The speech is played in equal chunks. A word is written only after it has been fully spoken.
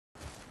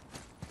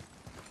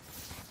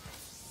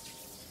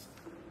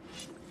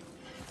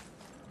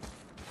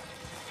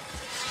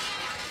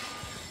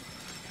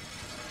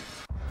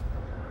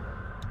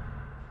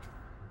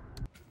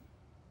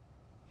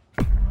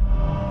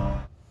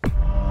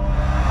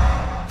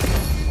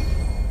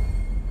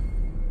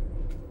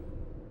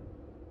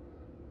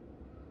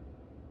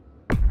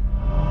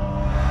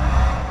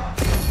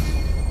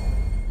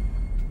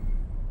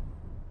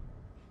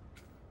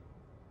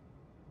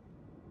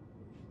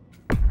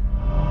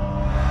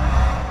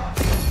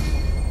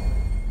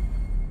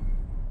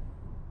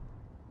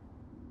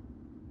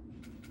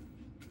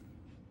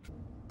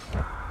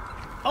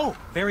Oh,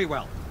 very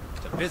well.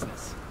 To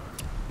business.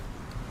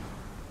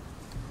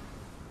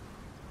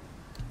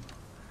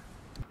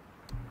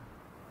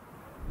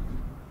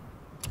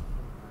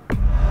 Wear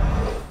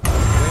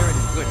it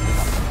in good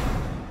health.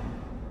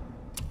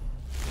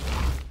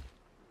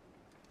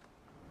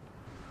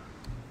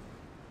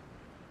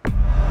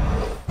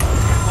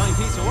 Fine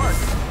piece of work.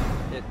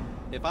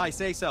 If I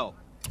say so.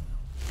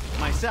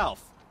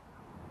 Myself.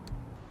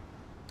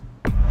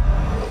 I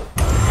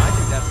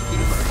think that's the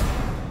keeper.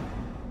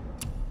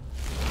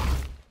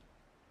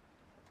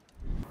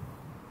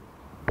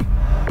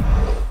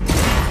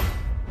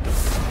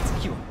 It's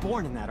like you were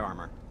born in that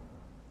armor.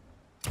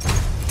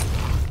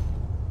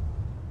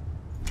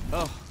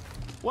 Oh,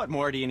 what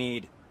more do you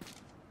need?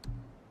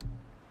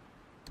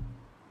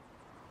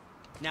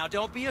 Now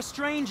don't be a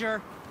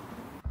stranger.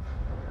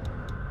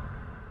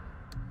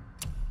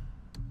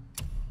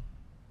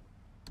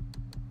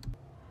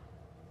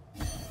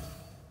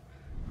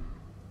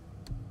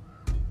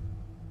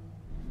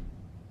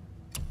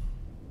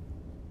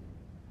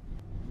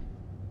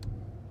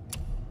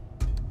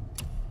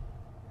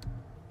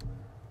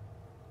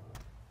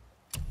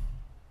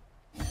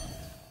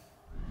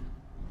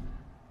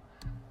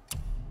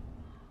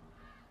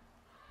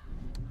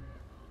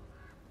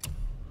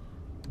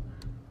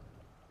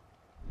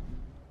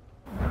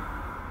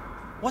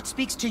 What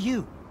speaks to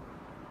you?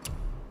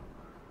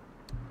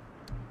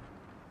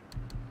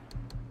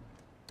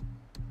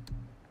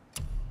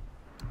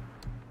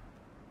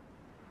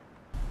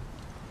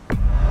 Now,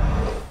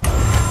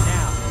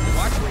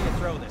 watch where you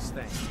throw this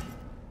thing.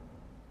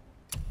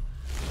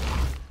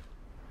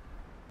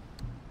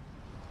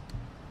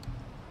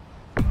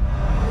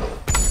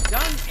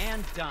 Done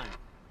and done.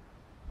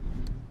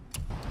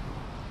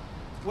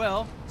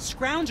 Well,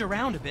 scrounge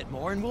around a bit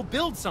more and we'll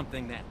build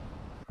something then.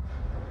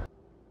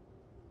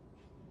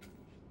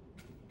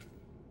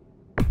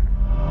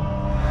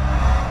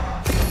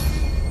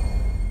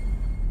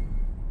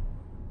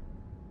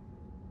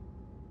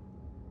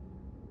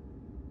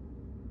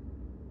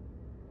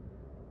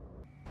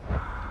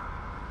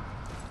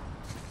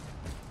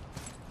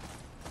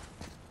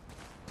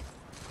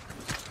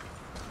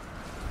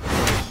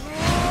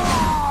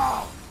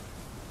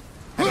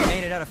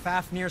 Out of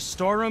Fafnir's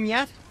storeroom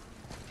yet?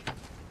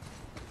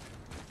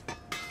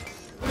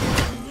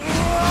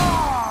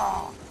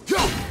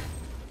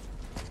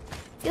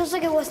 Feels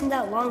like it wasn't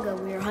that long ago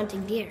we were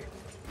hunting deer.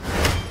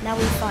 Now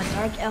we fought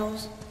dark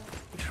elves,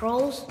 and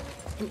trolls,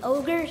 and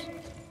ogres,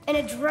 and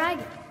a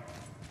dragon.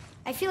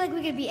 I feel like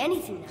we could be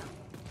anything now.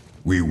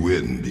 We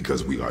win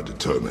because we are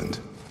determined,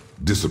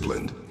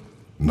 disciplined,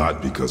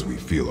 not because we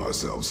feel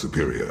ourselves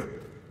superior.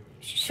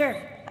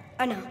 Sure,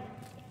 I know.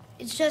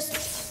 It's just...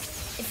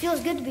 it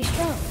feels good to be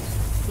strong,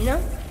 you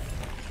know?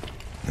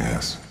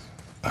 Yes,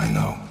 I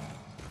know.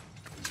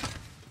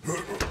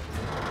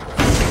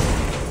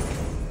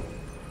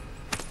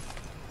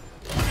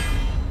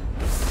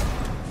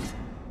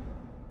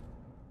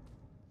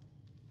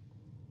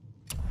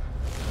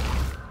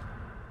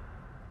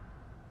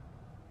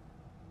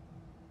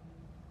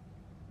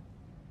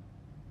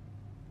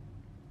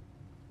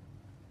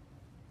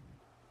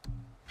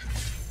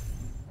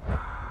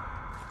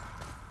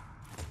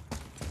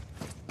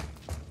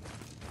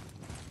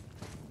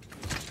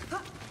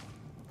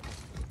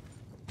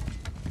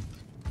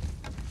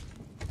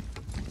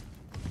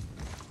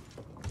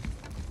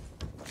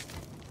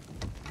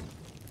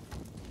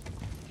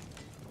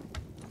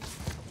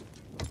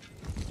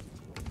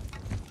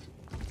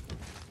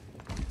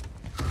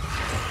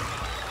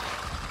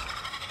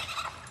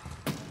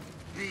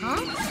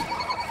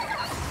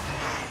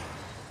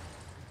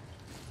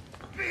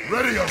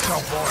 Ready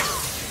yourself, boy!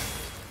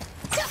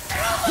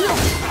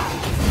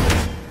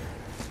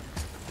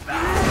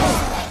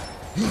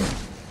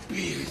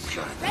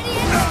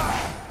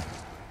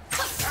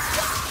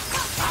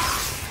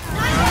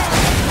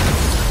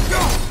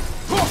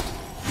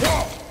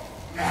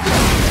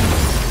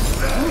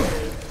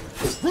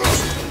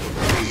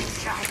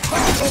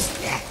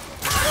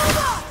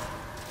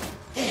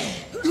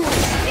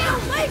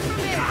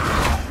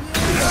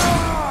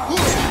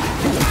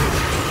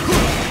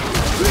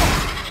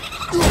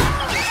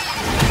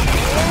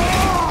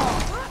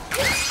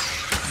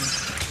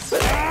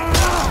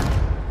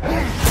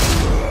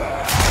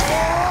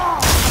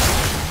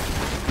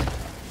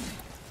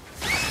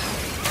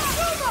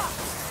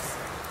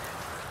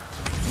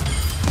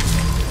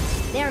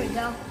 There we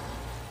go.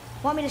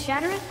 Want me to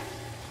shatter it?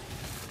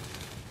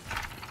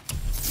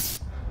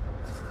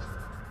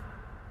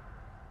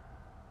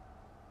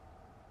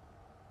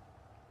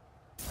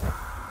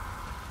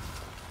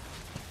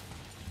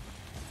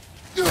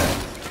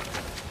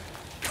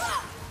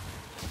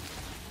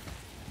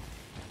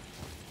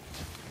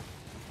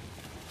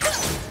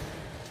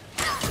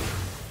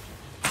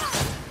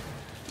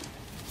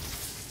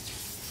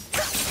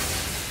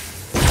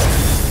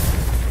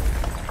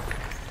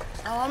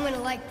 Oh, I'm gonna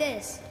like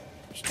this.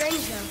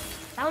 Strange though,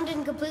 that one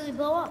didn't completely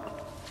blow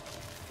up.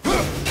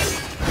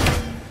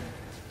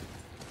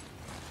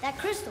 That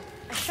crystal,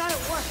 I shot it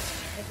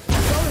once. It's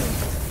glowing.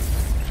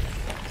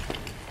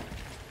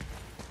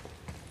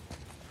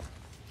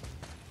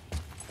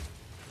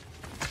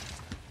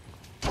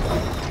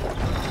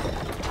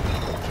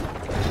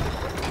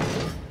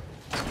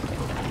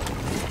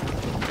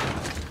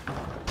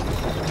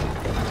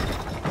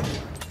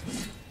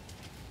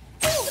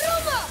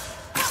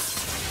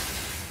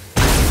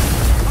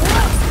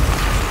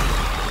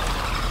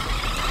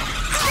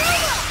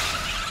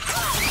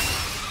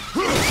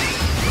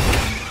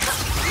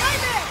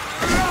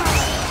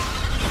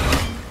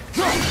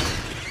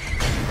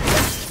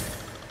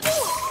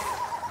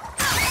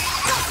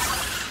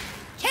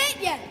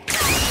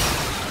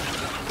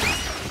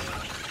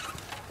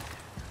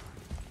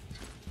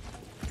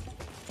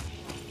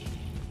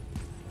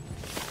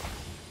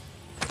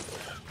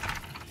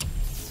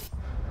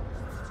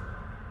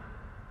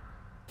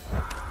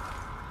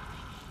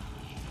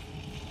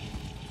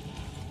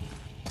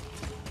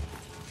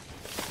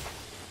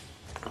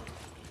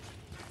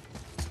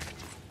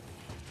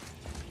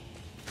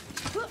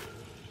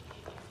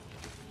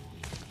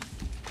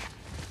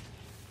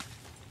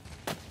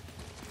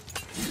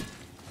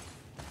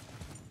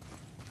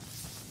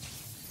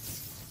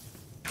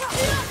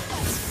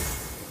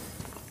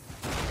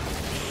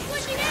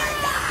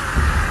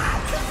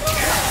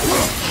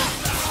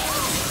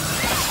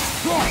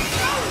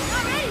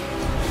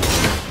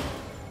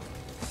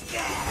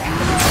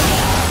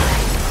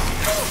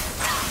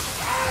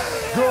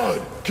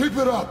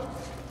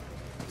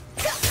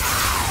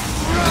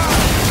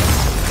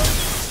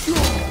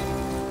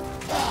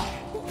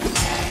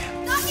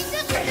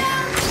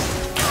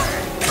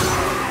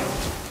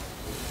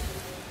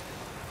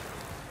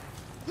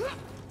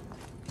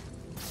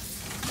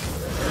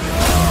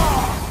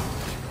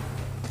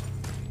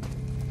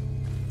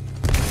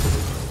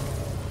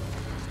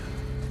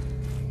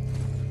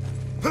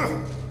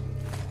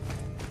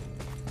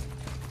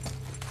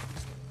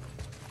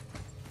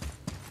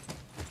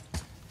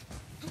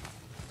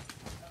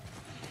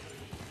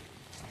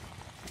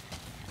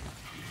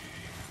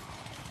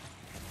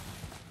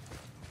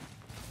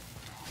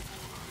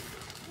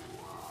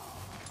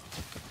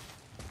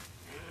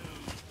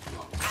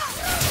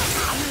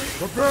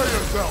 Prepare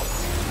yourself!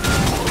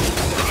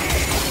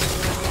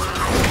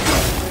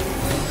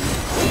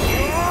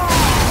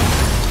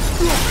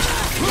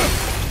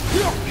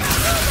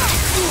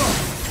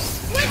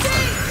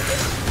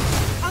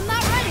 I'm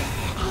not ready!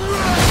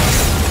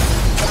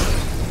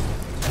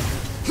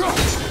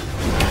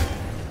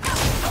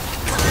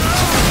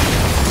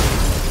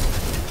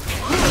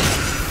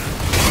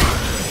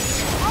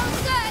 All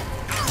set!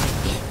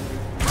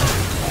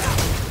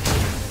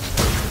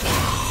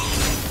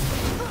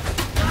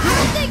 I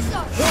don't think so!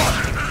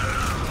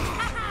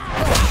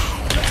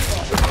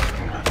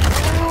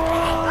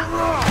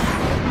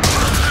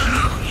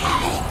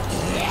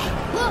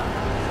 Look!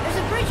 There's a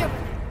bridge over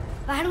there.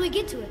 But how do we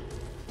get to it?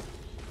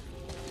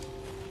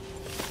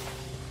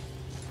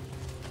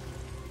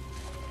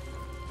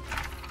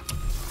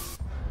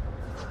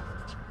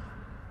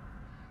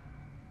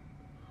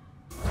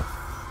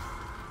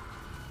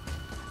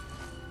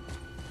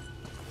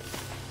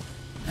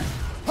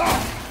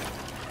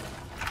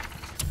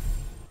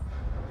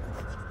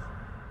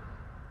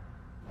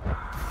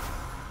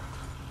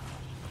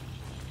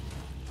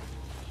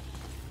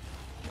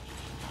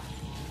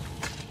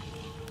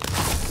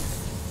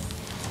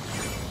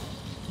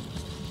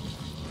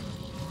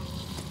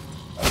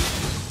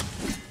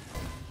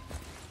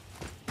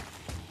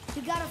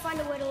 We gotta find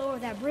a way to lower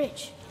that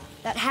bridge.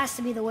 That has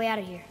to be the way out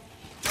of here.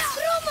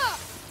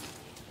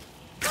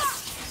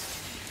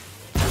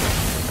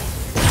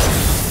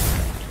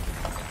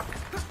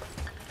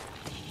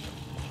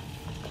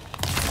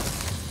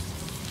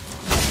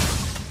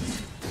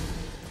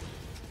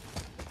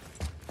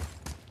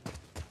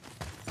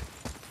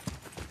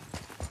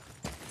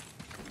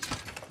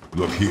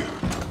 Look here.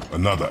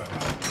 Another.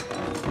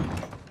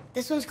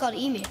 This one's called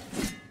Ymir.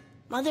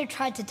 Mother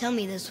tried to tell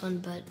me this one,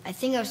 but I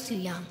think I was too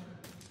young.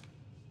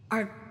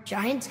 Are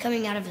giants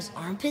coming out of his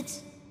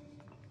armpits?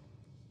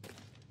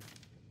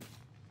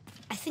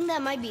 I think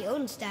that might be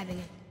Odin stabbing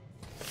him.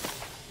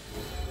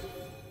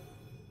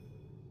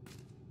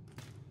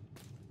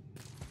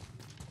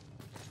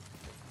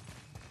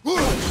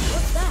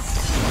 What's that?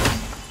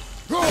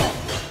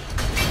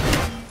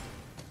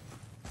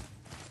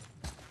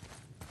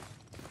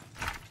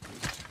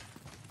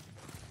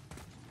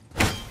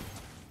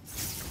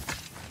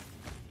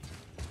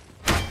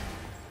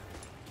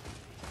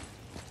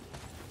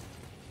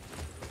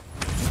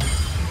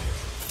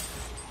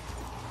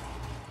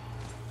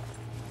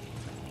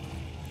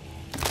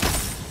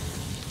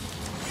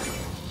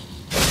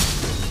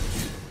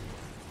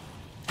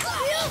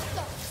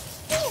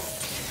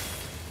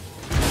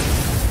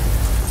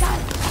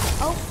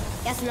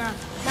 Guess not.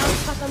 Now we're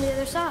stuck on the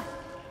other side.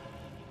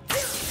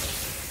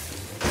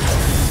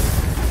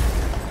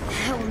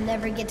 I will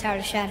never get tired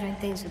of shattering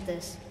things with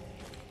this.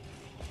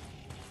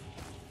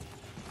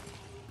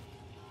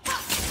 Right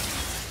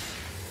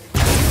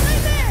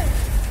there!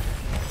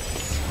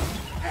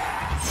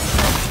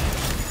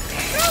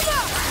 Ruma!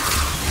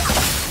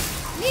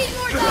 Need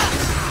more time!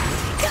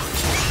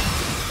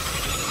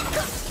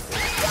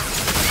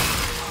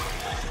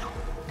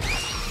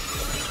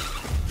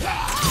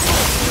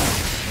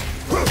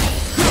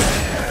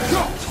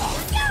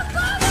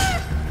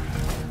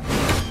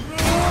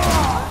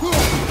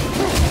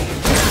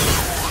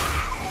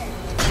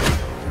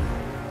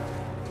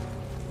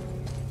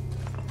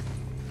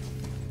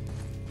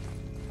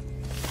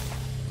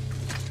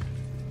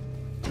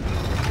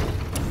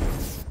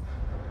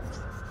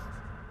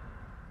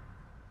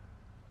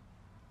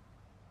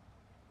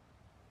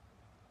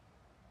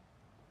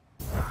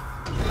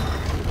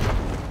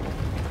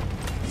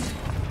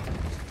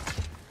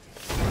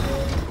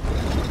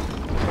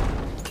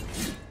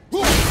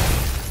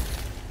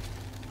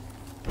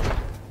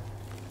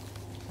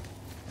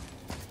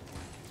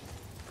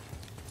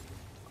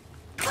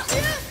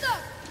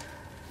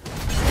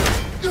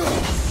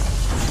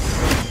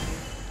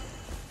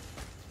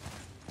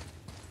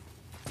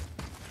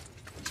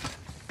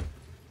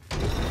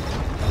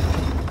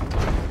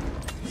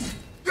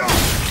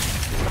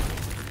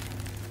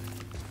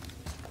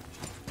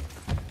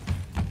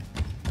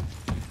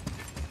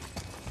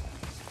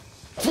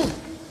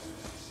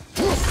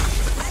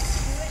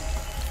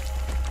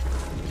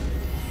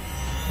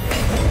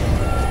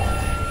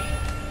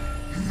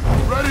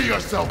 Ready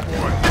yourself,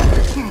 boy!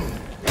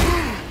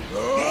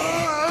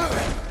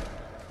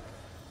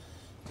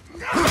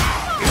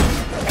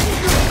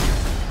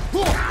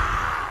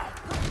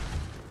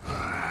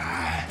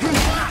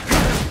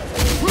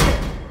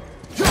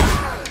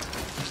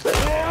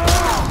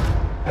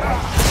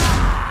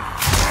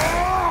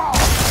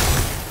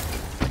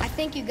 I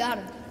think you got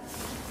him.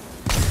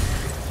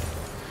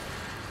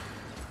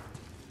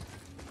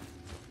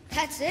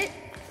 That's it?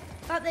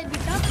 Thought they'd be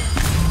tougher.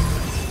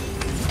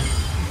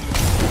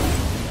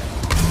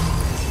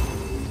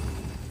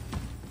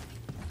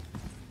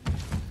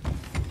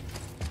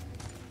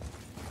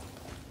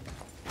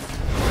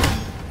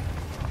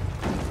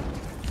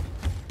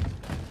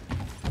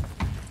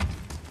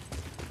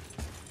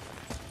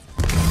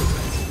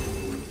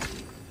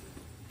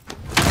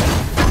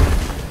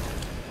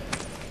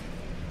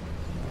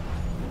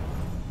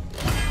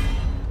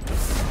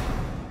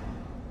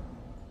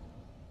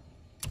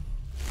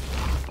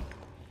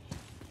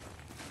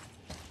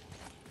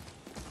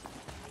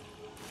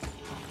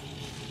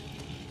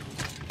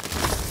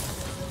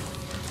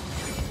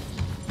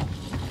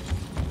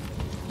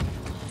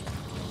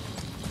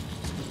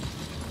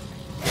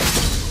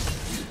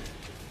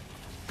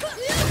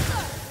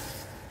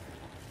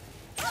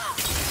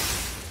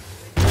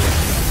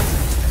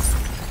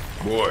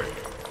 Boy.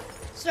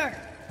 Sir.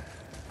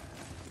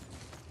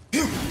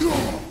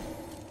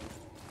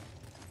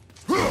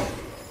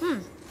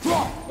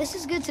 This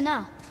is good to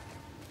know.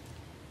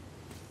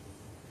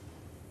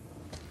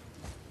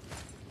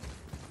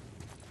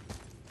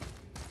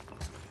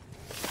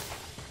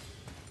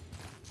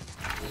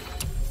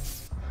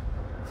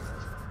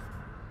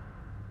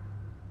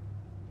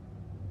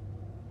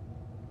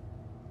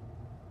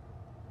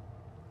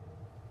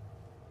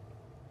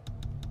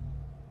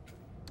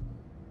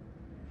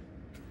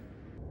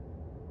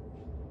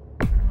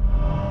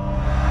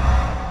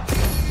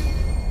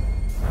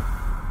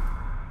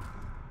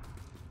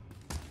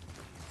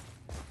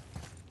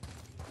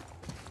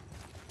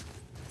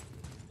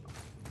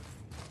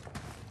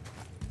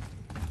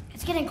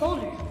 It's getting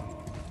colder.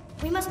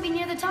 We must be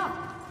near the top.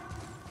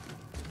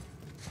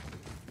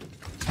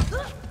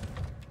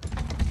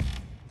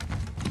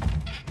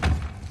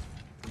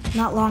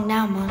 Not long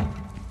now, Mom.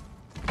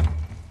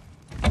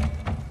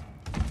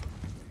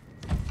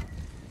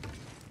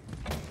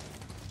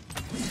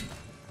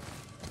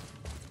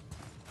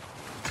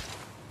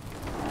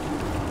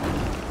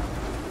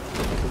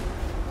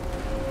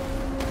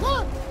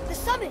 Look! The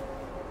summit!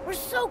 We're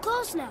so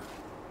close now.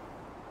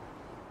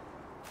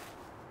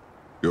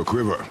 Your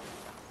quiver.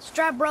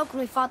 Strap broke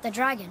when we fought the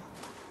dragon.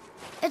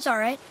 It's all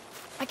right.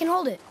 I can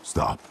hold it.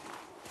 Stop.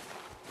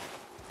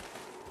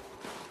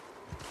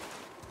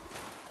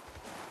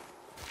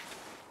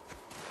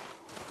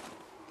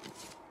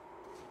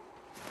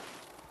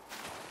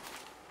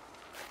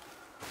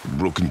 The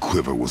broken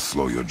quiver will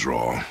slow your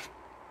draw.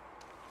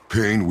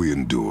 Pain we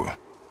endure.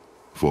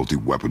 Faulty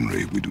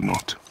weaponry we do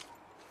not.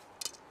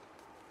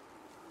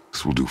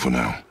 This will do for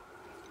now.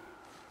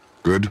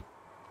 Good?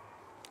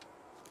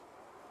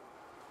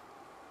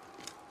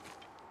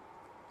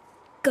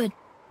 Good.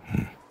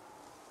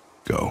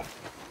 Go.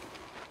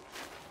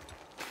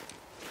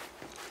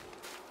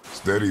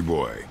 Steady,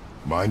 boy.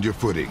 Mind your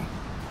footing.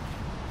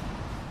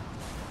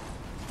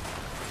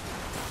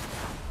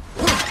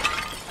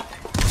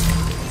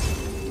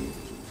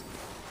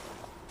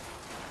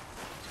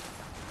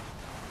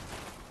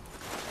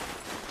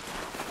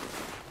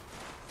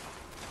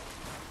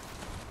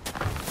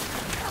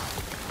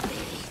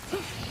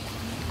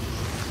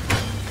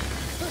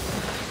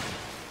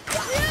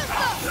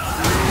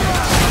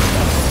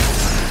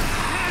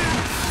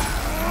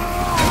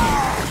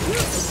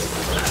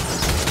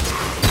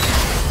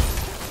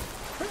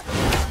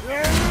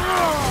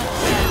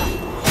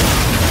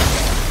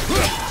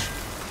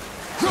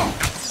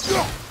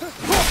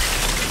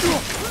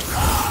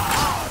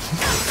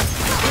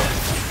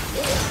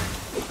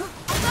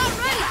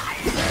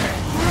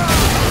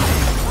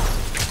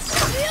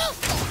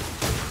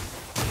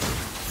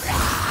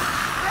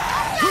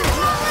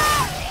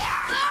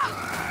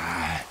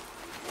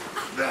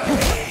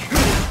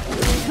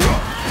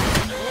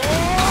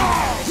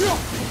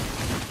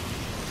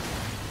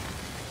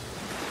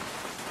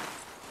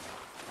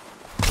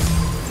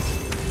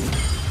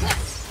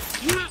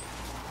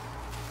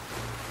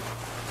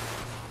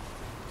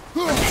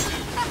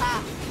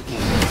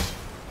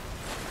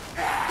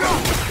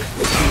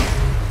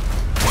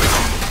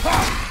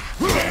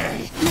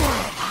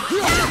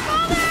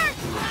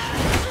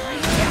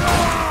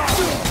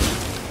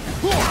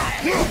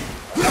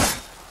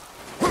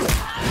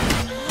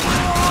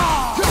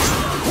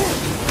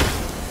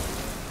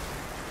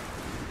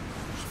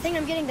 I think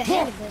I'm getting the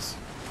hang of this.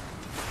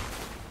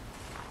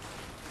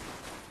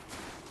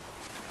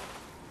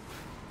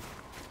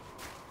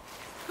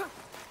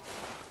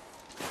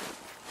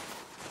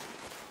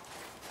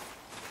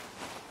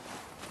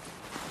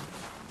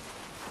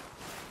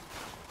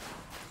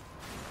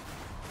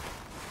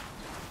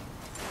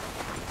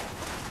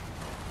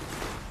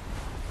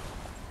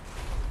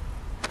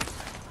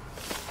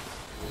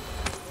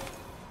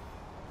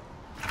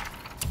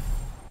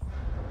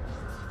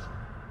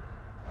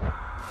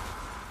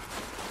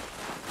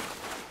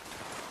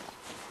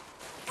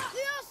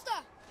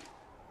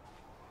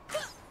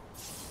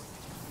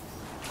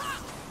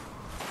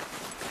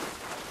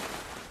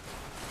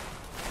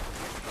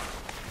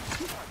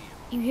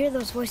 You hear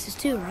those voices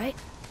too, right?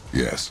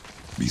 Yes.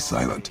 Be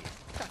silent.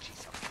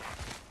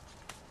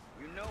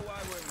 You know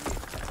why we're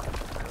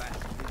here.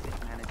 Last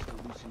visit managed to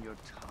loosen your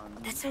tongue.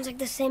 That sounds like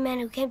the same man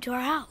who came to our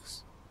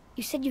house.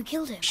 You said you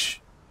killed him. Shh.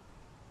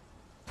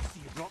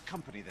 You brought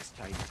company this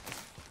time.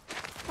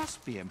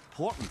 Must be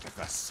important if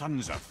the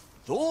sons of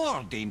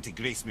Thor deign to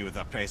grace me with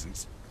their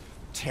presence.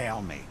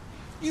 Tell me,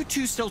 you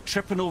two still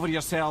tripping over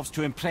yourselves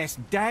to impress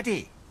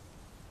Daddy?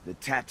 The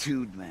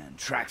tattooed man.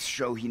 Tracks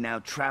show he now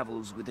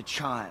travels with a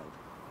child.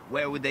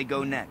 Where would they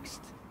go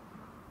next?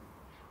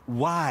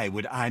 Why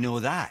would I know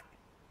that?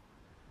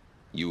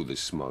 You're the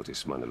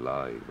smartest man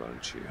alive,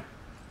 aren't you?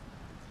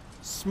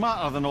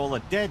 Smarter than all the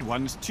dead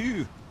ones,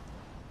 too.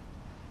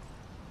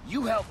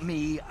 You help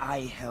me, I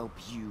help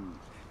you.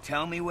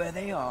 Tell me where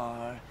they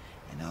are,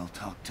 and I'll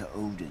talk to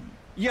Odin.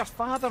 Your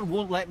father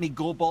won't let me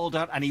go,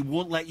 Baldur, and he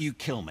won't let you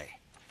kill me.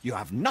 You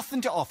have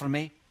nothing to offer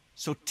me,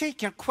 so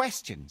take your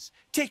questions,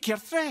 take your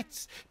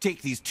threats,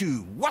 take these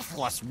two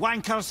worthless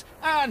wankers,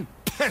 and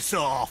Piss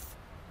off!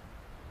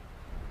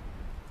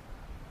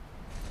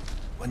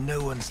 When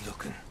no one's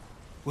looking,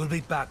 we'll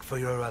be back for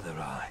your other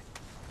eye.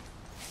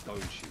 Don't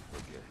you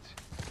forget,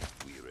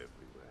 we're everywhere.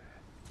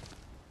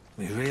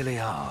 We really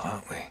are,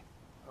 aren't we?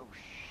 Oh,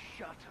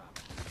 shut up,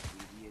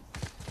 idiot.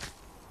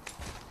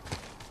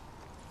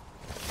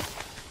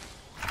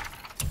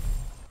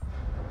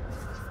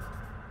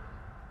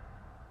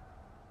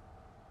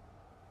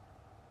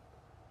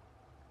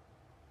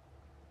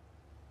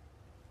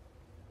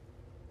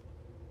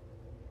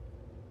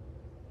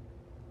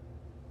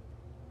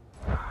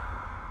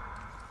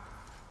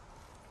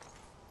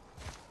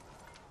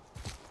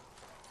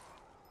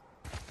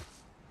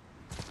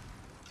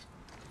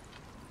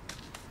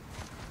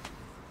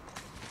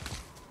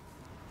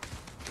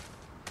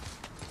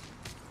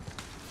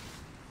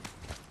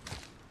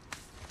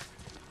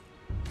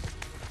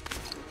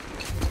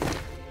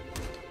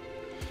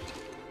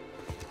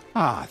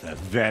 Ah, the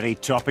very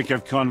topic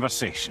of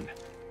conversation.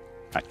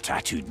 A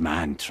tattooed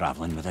man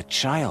traveling with a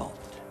child.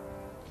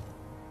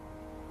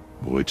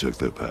 Boy, check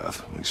their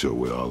path. Make sure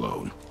we're all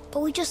alone. But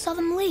we just saw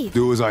them leave.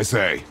 Do as I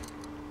say.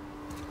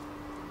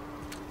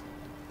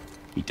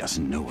 He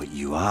doesn't know what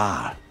you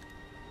are.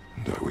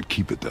 And I would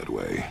keep it that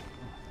way.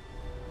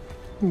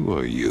 Who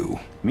are you?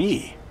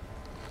 Me?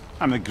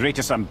 I'm the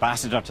greatest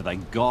ambassador to the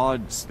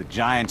gods, the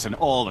giants, and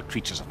all the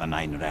creatures of the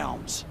Nine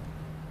Realms.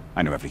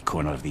 I know every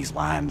corner of these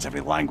lands,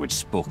 every language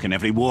spoken,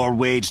 every war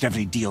waged,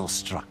 every deal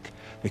struck.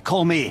 They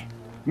call me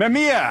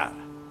Mimir,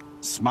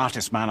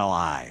 smartest man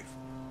alive.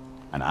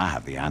 And I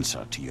have the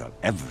answer to your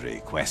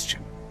every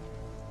question.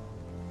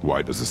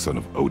 Why does the son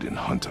of Odin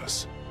hunt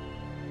us?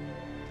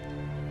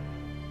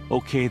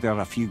 Okay, there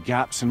are a few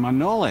gaps in my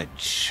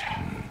knowledge.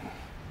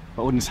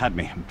 But Odin's had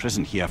me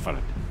imprisoned here for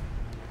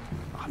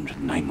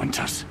 109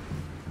 winters.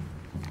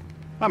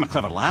 I'm a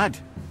clever lad.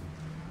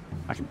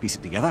 I can piece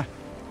it together.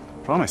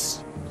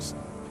 Promise. Just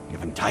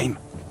give him time.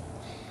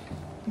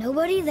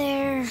 Nobody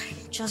there,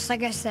 just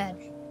like I said.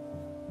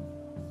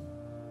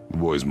 The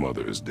boy's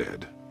mother is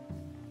dead.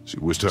 She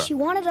wished her... She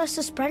wanted us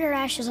to spread her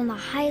ashes on the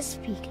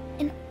highest peak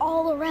in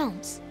all the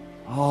realms.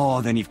 Oh,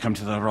 then you've come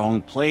to the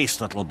wrong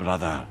place, little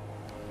brother.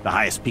 The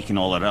highest peak in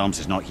all the realms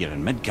is not here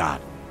in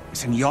Midgard.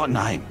 It's in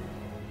Jotunheim,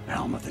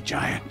 realm of the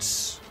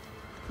giants.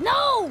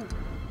 No!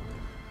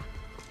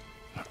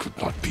 That could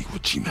not be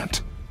what she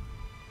meant.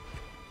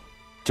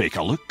 Take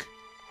a look.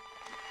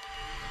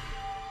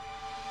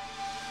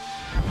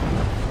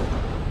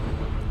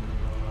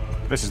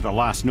 This is the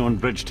last known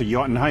bridge to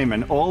Jotunheim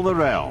in all the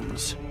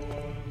realms.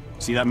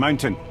 See that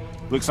mountain?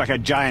 Looks like a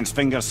giant's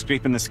finger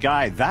scraping the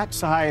sky.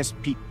 That's the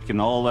highest peak in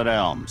all the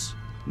realms.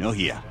 No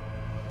here.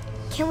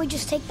 Can't we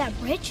just take that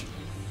bridge?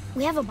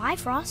 We have a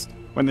Bifrost.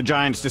 When the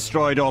giants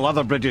destroyed all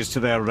other bridges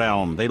to their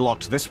realm, they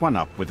locked this one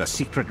up with a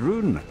secret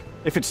rune.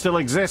 If it still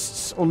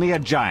exists, only a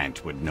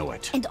giant would know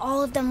it. And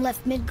all of them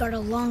left Midgard a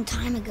long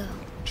time ago.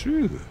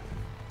 True.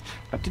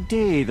 But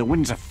today, the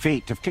winds of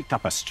fate have kicked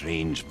up a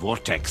strange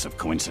vortex of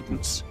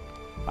coincidence.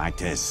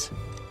 Fact is,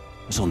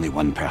 there's only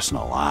one person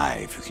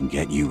alive who can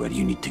get you where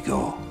you need to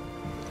go.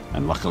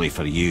 And luckily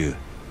for you,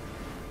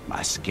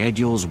 my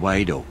schedule's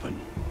wide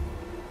open.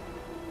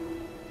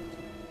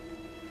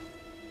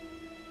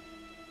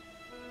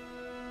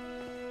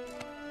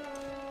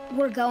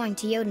 We're going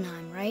to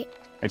Jotunheim, right?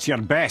 It's your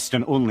best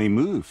and only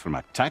move from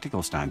a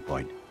tactical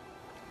standpoint.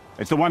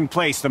 It's the one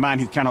place the man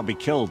who cannot be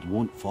killed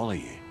won't follow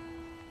you.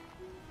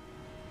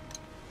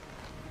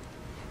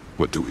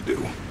 What do we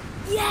do?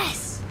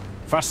 Yes!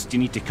 First, you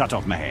need to cut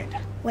off my head.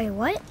 Wait,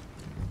 what?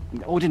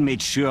 Odin made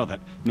sure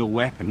that no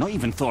weapon, not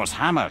even Thor's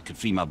hammer, could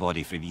free my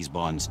body from these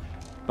bonds.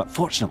 But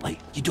fortunately,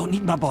 you don't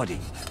need my body.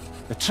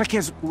 The trick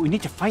is, we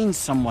need to find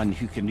someone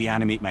who can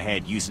reanimate my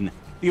head using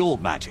the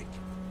old magic.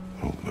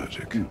 Old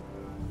magic.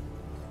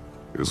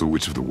 There's a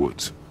witch of the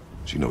woods.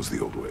 She knows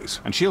the old ways.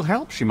 And she'll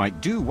help. She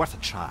might do worth a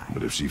try.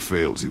 But if she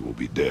fails, he will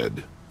be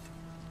dead.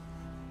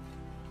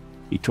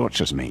 He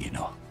tortures me, you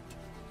know.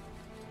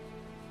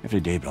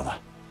 Every day, brother.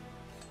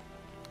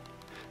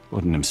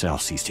 Odin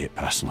himself sees to it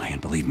personally,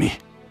 and believe me,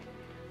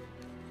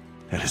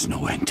 there is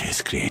no end to his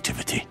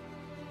creativity.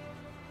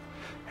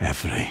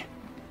 Every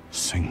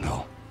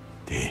single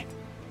day.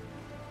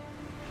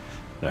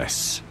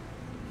 This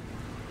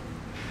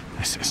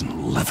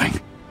isn't living.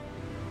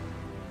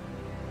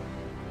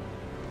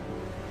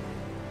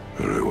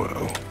 Very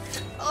well.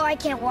 Oh, I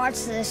can't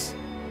watch this.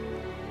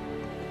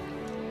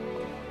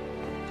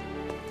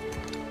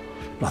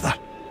 Brother,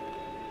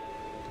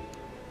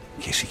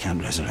 in case you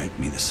can't resurrect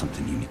me, there's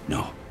something you need to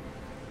know.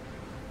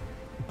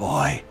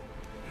 Boy,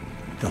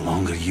 the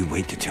longer you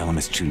wait to tell him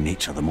his true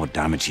nature, the more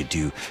damage you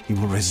do. He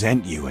will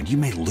resent you, and you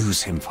may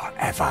lose him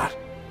forever.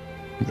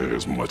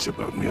 There's much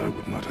about me I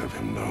would not have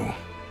him know.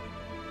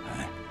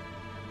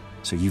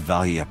 So you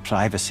value your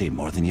privacy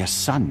more than your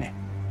son?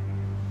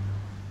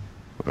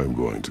 I'm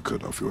going to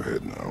cut off your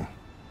head now.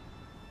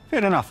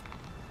 Fair enough.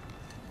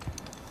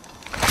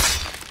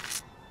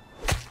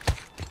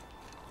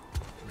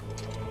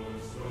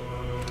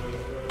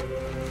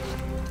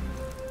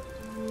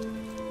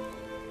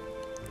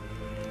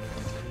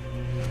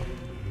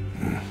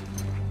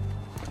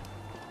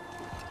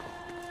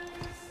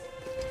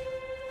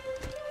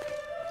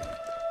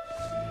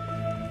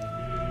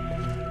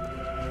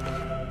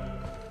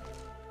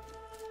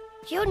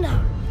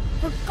 Yuna!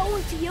 We're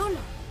going to Yuna!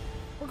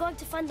 We're going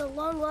to find the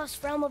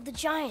long-lost realm of the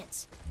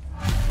Giants.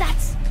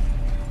 That's...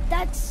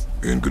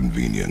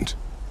 Inconvenient.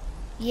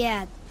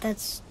 Yeah,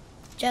 that's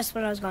just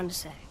what I was going to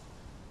say.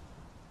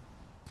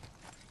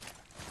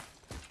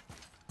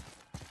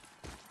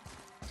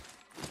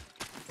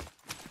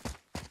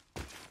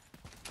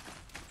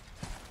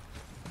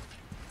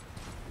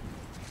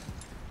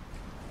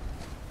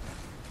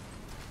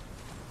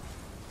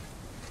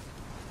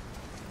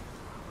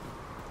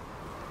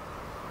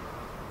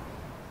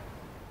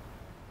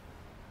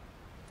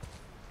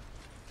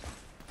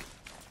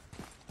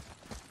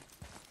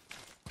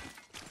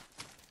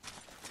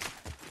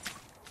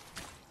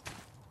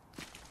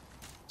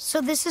 So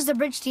this is the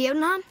bridge to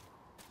Jotunheim?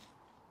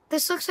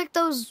 This looks like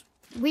those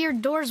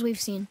weird doors we've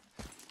seen.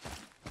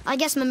 I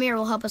guess Mimir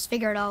will help us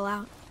figure it all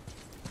out.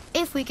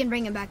 If we can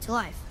bring him back to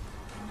life.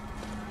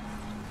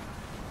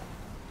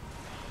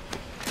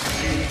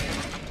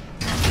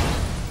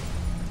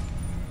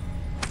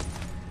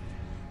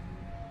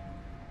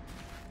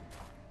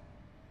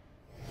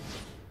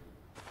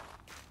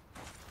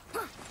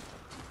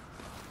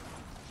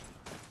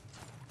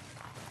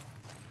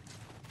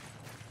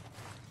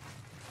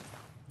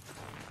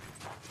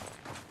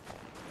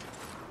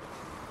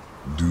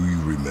 Do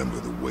you remember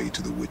the way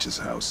to the witch's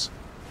house?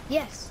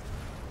 Yes,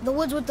 the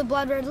woods with the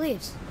blood-red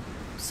leaves,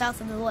 south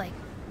of the lake.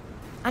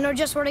 I know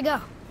just where to go.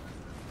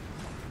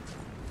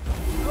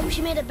 Hope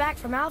she made it back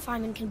from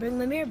Alfheim and can bring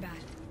Mimir back.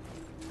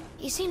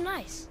 He seemed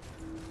nice,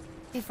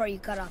 before you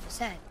cut off his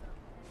head.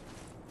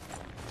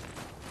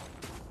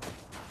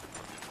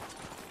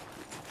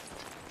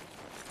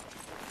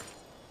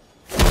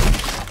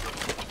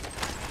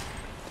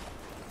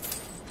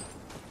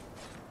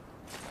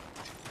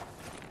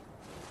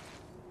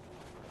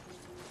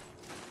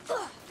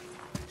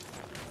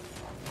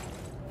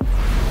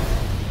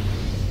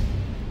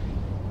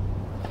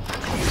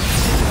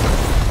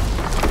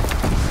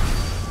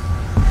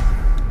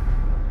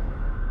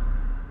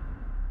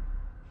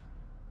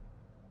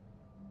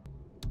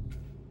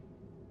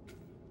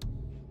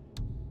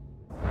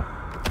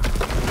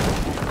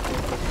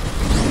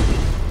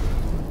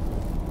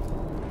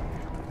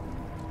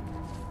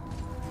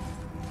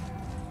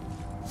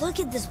 Look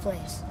at this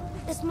place.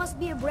 This must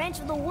be a branch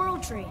of the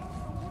World Tree.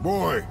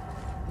 Boy,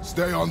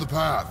 stay on the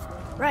path.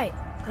 Right,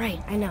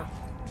 I know.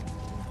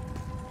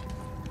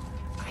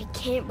 I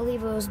can't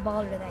believe it was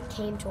Baldur that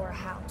came to our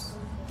house.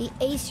 The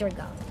Aesir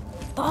god.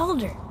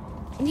 Baldur!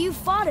 And you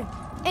fought him,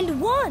 and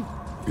won!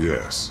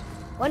 Yes.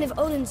 One of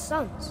Odin's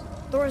sons,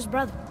 Thor's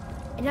brother.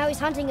 And now he's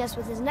hunting us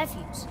with his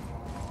nephews.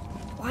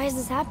 Why is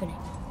this happening?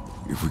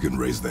 If we can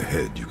raise the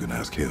head, you can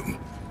ask him.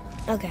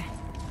 Okay.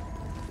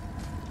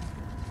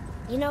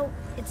 You know,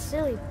 it's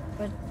silly,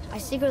 but I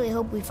secretly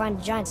hope we find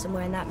a giant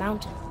somewhere in that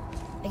mountain.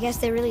 I guess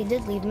they really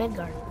did leave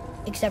Midgard,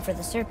 except for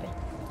the serpent.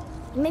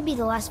 He may be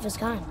the last of his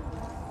kind.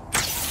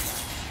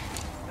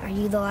 Are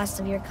you the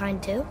last of your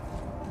kind too?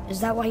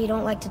 Is that why you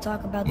don't like to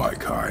talk about My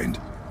kind?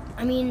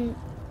 I mean,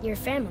 your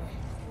family.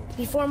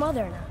 Before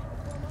Mother and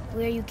I.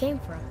 Where you came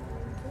from.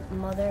 A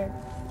mother,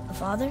 a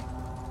father?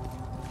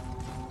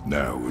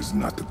 Now is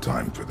not the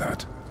time for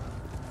that.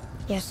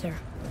 Yes, sir.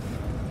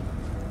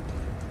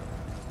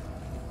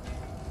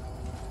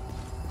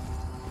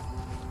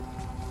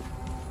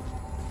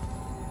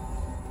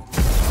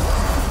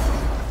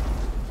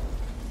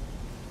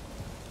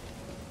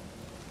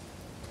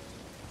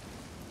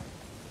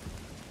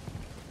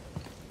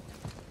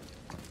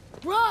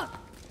 Rock!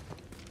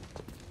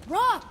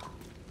 Rock!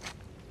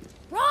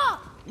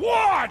 Rock!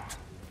 What?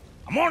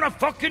 I'm on a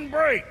fucking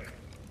break.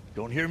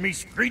 Don't hear me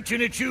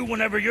screeching at you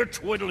whenever you're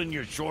twiddling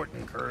your short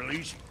and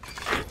curlies.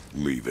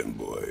 Leave him,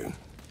 boy.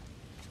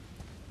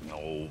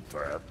 No,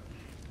 Pep.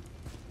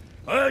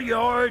 Well, you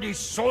already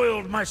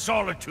soiled my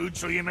solitude,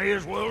 so you may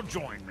as well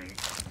join me.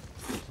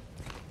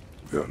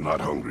 You're not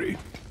hungry.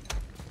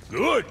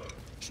 Good.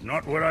 It's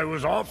not what I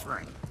was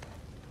offering.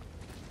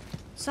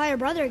 Saw your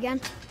brother again.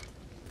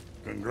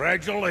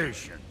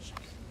 Congratulations.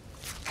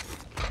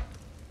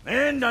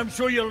 And I'm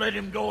sure you'll let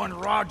him go and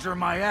Roger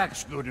my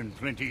axe good and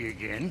plenty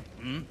again.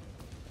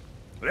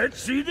 Let's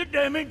see the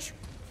damage.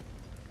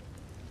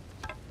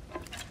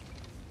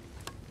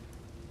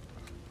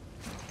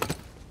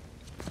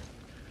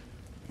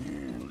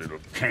 Little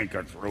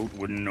canker throat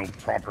wouldn't know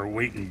proper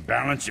weight and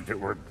balance if it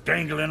were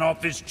dangling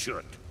off his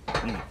chut.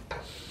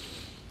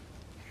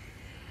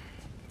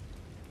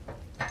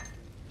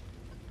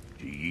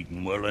 You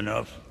eating well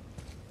enough?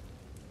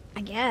 I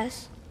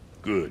guess.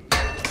 Good.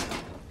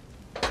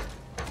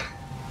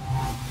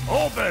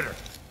 All better.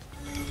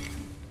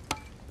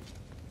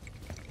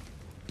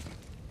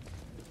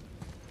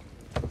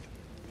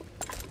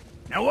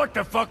 Now what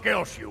the fuck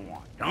else you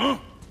want, huh?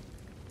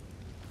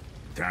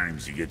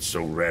 Times he gets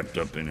so wrapped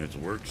up in his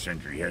work,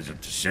 Sentry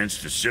hasn't the sense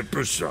to sip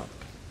or sup.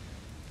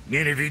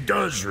 And if he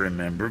does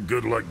remember,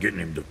 good luck getting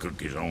him to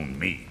cook his own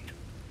meat.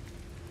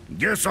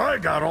 Guess I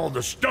got all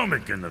the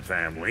stomach in the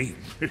family.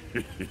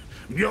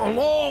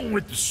 Along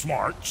with the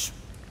smarts.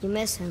 You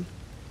miss him.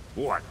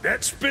 What,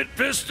 that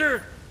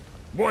spit-fister?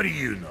 What do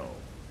you know?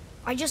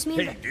 I just mean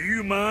Hey, that... do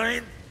you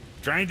mind?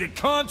 Trying to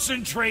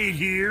concentrate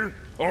here,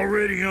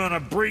 already on a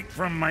break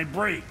from my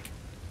break.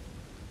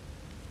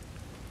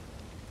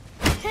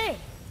 Hey,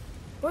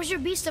 where's your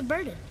beast of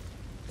burden?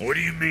 What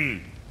do you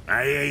mean?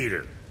 I ate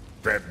her.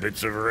 Fat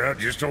bits of her out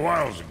just a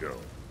while ago.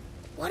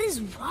 What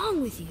is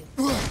wrong with you?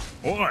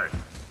 What?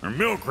 Her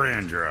milk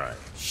ran dry.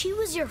 She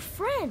was your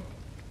friend.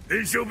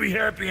 Then she'll be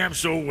happy I'm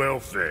so well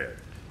fed.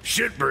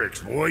 Shit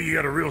bricks, boy, you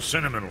got a real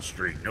sentimental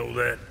streak, know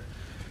that?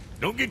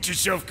 Don't get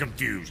yourself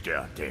confused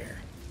out there.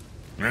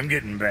 I'm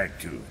getting back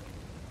to it.